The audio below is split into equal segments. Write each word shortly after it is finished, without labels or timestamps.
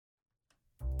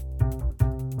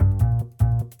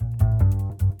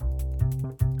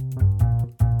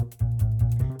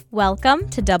Welcome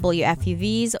to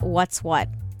WFUV's What's What.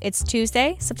 It's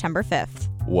Tuesday, September 5th.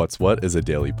 What's What is a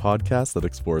daily podcast that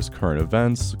explores current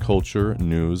events, culture,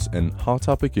 news, and hot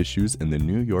topic issues in the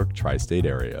New York tri-state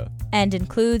area. And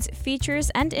includes features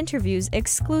and interviews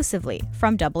exclusively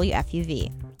from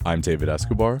WFUV. I'm David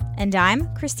Escobar. And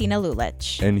I'm Christina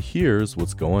Lulich. And here's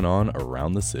what's going on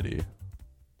around the city.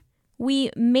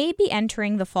 We may be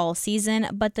entering the fall season,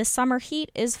 but the summer heat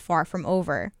is far from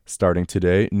over. Starting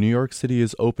today, New York City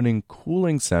is opening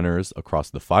cooling centers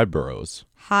across the 5 boroughs.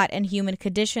 Hot and humid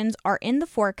conditions are in the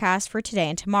forecast for today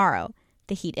and tomorrow.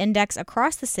 The heat index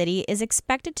across the city is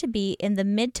expected to be in the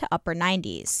mid to upper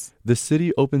 90s. The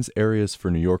city opens areas for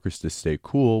New Yorkers to stay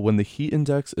cool when the heat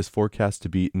index is forecast to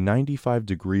be 95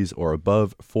 degrees or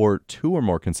above for 2 or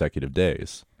more consecutive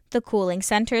days. The cooling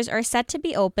centers are set to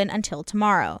be open until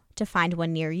tomorrow. To find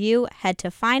one near you, head to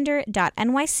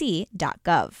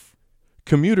finder.nyc.gov.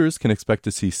 Commuters can expect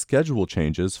to see schedule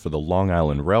changes for the Long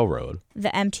Island Railroad. The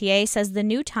MTA says the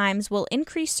new times will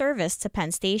increase service to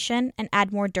Penn Station and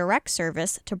add more direct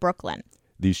service to Brooklyn.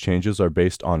 These changes are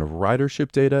based on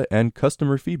ridership data and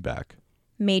customer feedback.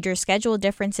 Major schedule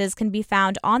differences can be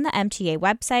found on the MTA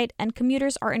website, and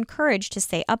commuters are encouraged to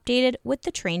stay updated with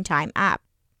the Train Time app.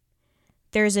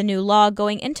 There's a new law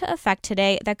going into effect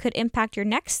today that could impact your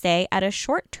next stay at a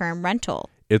short-term rental.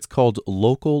 It's called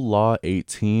Local Law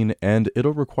 18, and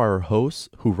it'll require hosts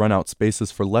who rent out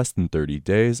spaces for less than 30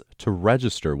 days to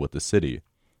register with the city.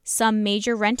 Some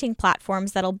major renting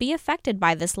platforms that'll be affected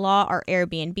by this law are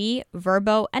Airbnb,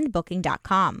 Vrbo, and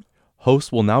Booking.com.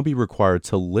 Hosts will now be required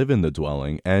to live in the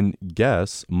dwelling, and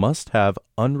guests must have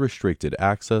unrestricted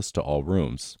access to all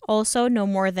rooms. Also, no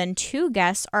more than 2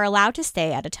 guests are allowed to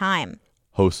stay at a time.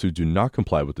 Hosts who do not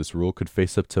comply with this rule could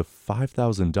face up to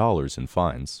 $5,000 in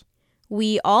fines.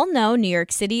 We all know New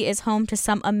York City is home to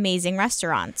some amazing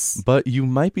restaurants. But you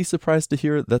might be surprised to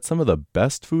hear that some of the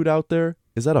best food out there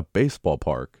is at a baseball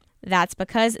park. That's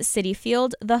because Citi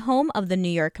Field, the home of the New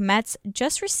York Mets,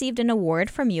 just received an award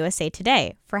from USA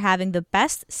Today for having the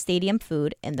best stadium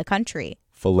food in the country.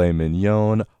 Filet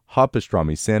mignon, hot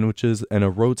pastrami sandwiches, and a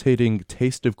rotating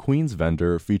Taste of Queens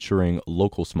vendor featuring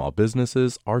local small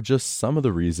businesses are just some of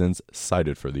the reasons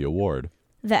cited for the award.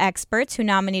 The experts who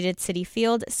nominated Citi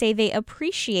Field say they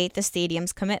appreciate the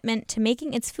stadium's commitment to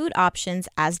making its food options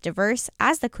as diverse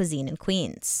as the cuisine in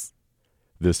Queens.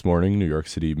 This morning, New York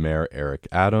City Mayor Eric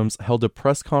Adams held a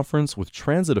press conference with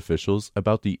transit officials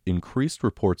about the increased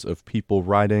reports of people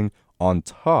riding on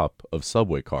top of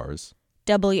subway cars.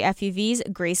 WFUV's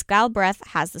Grace Galbraith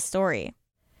has the story.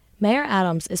 Mayor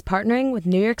Adams is partnering with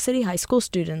New York City high school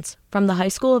students from the High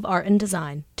School of Art and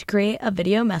Design to create a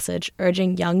video message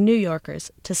urging young New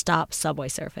Yorkers to stop subway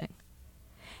surfing.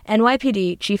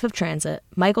 NYPD Chief of Transit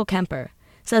Michael Kemper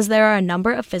says there are a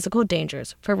number of physical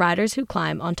dangers for riders who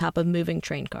climb on top of moving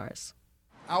train cars.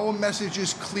 Our message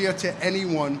is clear to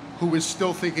anyone who is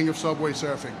still thinking of subway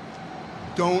surfing.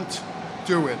 Don't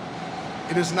do it.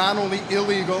 It is not only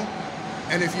illegal,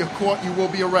 and if you're caught, you will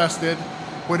be arrested,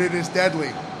 but it is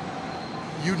deadly.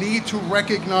 You need to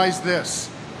recognize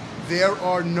this. There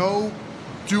are no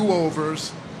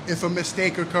do-overs if a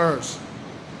mistake occurs.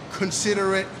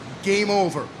 Consider it game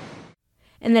over.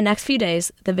 In the next few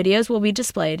days, the videos will be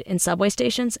displayed in subway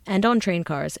stations and on train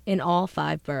cars in all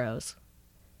 5 boroughs.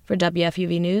 For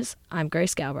WFUV News, I'm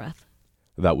Grace Galbraith.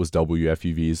 That was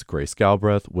WFUV's Grace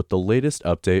Galbraith with the latest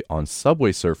update on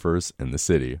subway surfers in the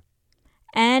city.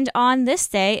 And on this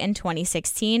day in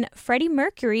 2016, Freddie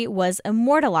Mercury was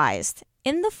immortalized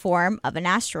in the form of an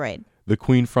asteroid. The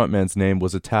Queen frontman's name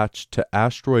was attached to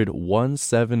asteroid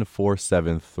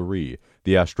 17473.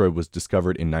 The asteroid was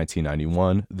discovered in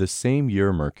 1991, the same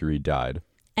year Mercury died.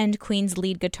 And Queen's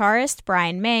lead guitarist,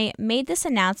 Brian May, made this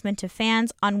announcement to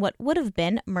fans on what would have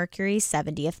been Mercury's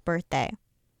 70th birthday.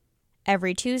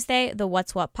 Every Tuesday, the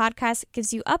What's What podcast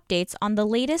gives you updates on the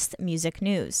latest music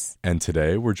news. And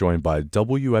today, we're joined by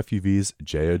WFUV's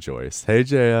Jaya Joyce. Hey,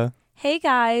 Jaya. Hey,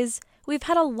 guys. We've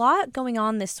had a lot going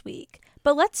on this week,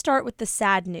 but let's start with the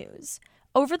sad news.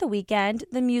 Over the weekend,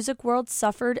 the music world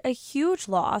suffered a huge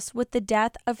loss with the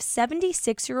death of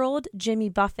 76-year-old Jimmy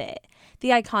Buffett. The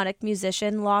iconic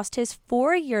musician lost his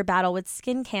 4-year battle with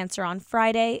skin cancer on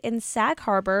Friday in Sag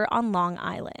Harbor on Long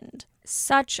Island.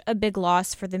 Such a big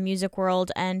loss for the music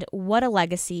world, and what a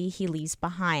legacy he leaves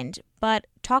behind. But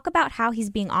talk about how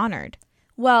he's being honored.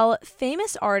 Well,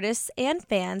 famous artists and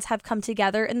fans have come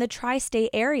together in the tri-state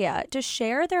area to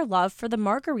share their love for the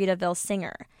Margaritaville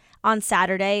singer. On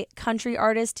Saturday, country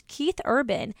artist Keith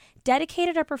Urban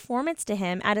dedicated a performance to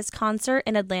him at his concert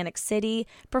in Atlantic City,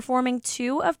 performing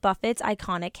 2 of Buffett's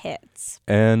iconic hits.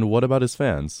 And what about his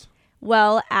fans?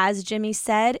 Well, as Jimmy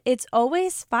said, it's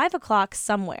always 5 o'clock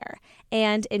somewhere.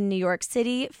 And in New York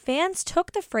City, fans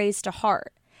took the phrase to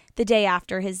heart. The day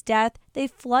after his death, they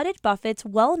flooded Buffett's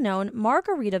well-known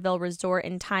Margaritaville resort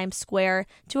in Times Square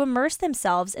to immerse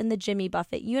themselves in the Jimmy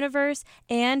Buffett universe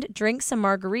and drink some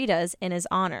margaritas in his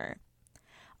honor.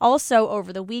 Also,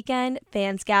 over the weekend,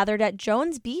 fans gathered at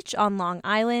Jones Beach on Long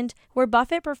Island, where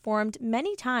Buffett performed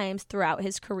many times throughout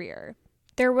his career.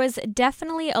 There was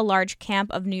definitely a large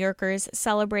camp of New Yorkers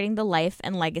celebrating the life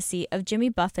and legacy of Jimmy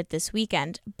Buffett this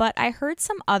weekend, but I heard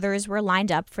some others were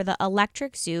lined up for the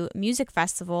Electric Zoo Music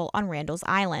Festival on Randall's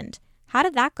Island. How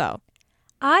did that go?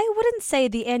 I wouldn't say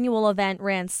the annual event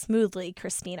ran smoothly,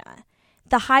 Christina.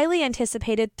 The highly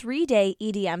anticipated 3-day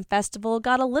EDM festival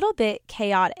got a little bit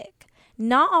chaotic.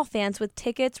 Not all fans with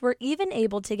tickets were even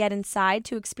able to get inside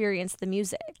to experience the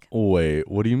music. Wait,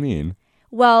 what do you mean?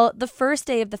 Well, the first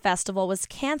day of the festival was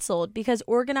canceled because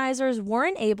organizers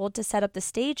weren't able to set up the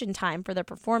stage in time for their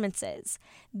performances.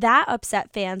 That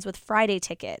upset fans with Friday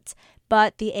tickets,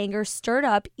 but the anger stirred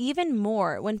up even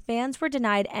more when fans were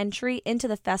denied entry into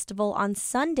the festival on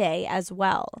Sunday as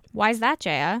well. Why's that,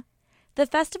 Jaya? The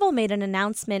festival made an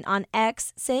announcement on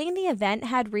X saying the event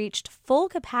had reached full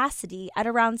capacity at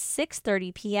around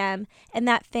 6:30 p.m. and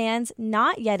that fans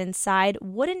not yet inside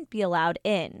wouldn't be allowed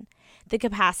in. The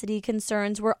capacity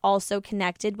concerns were also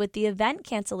connected with the event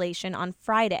cancellation on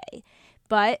Friday,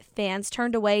 but fans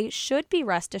turned away should be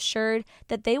rest assured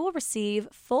that they will receive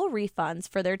full refunds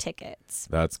for their tickets.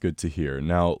 That's good to hear.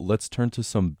 Now, let's turn to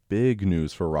some big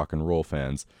news for rock and roll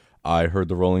fans. I heard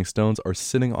the Rolling Stones are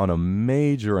sitting on a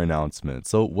major announcement.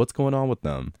 So what's going on with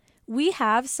them? We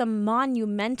have some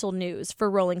monumental news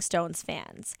for Rolling Stones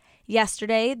fans.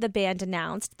 Yesterday, the band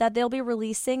announced that they'll be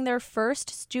releasing their first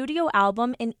studio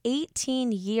album in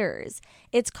 18 years.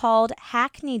 It's called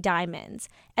Hackney Diamonds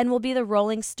and will be the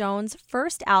Rolling Stones'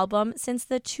 first album since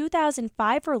the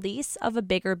 2005 release of A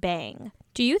Bigger Bang.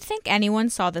 Do you think anyone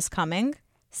saw this coming?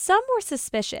 Some were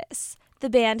suspicious. The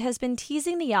band has been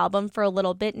teasing the album for a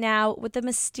little bit now with a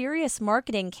mysterious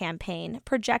marketing campaign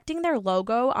projecting their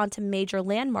logo onto major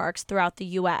landmarks throughout the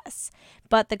U.S.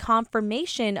 But the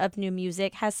confirmation of new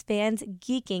music has fans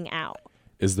geeking out.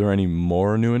 Is there any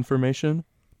more new information?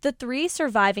 The 3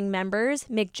 surviving members,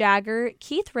 Mick Jagger,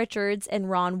 Keith Richards, and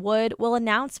Ron Wood, will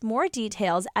announce more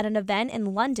details at an event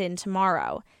in London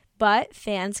tomorrow. But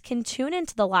fans can tune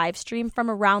into the live stream from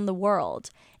around the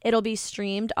world. It'll be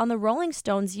streamed on the Rolling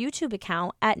Stones YouTube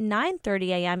account at 9:30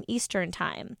 a.m. Eastern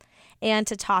Time. And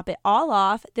to top it all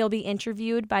off, they'll be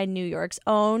interviewed by New York's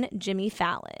own Jimmy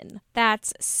Fallon.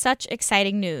 That's such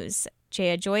exciting news.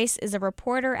 Jaya Joyce is a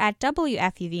reporter at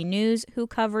WFUV News who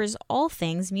covers all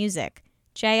things music.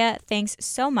 Jaya, thanks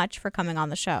so much for coming on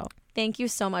the show. Thank you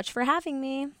so much for having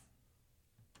me.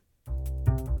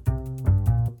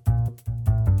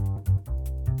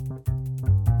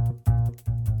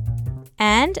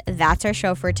 And that's our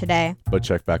show for today. But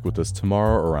check back with us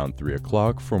tomorrow around 3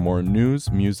 o'clock for more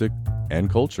news, music, and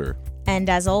culture. And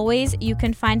as always, you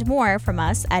can find more from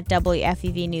us at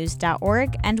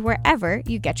WFUVnews.org and wherever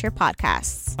you get your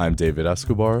podcasts. I'm David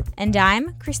Escobar. And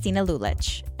I'm Christina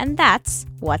Lulich. And that's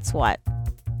What's What.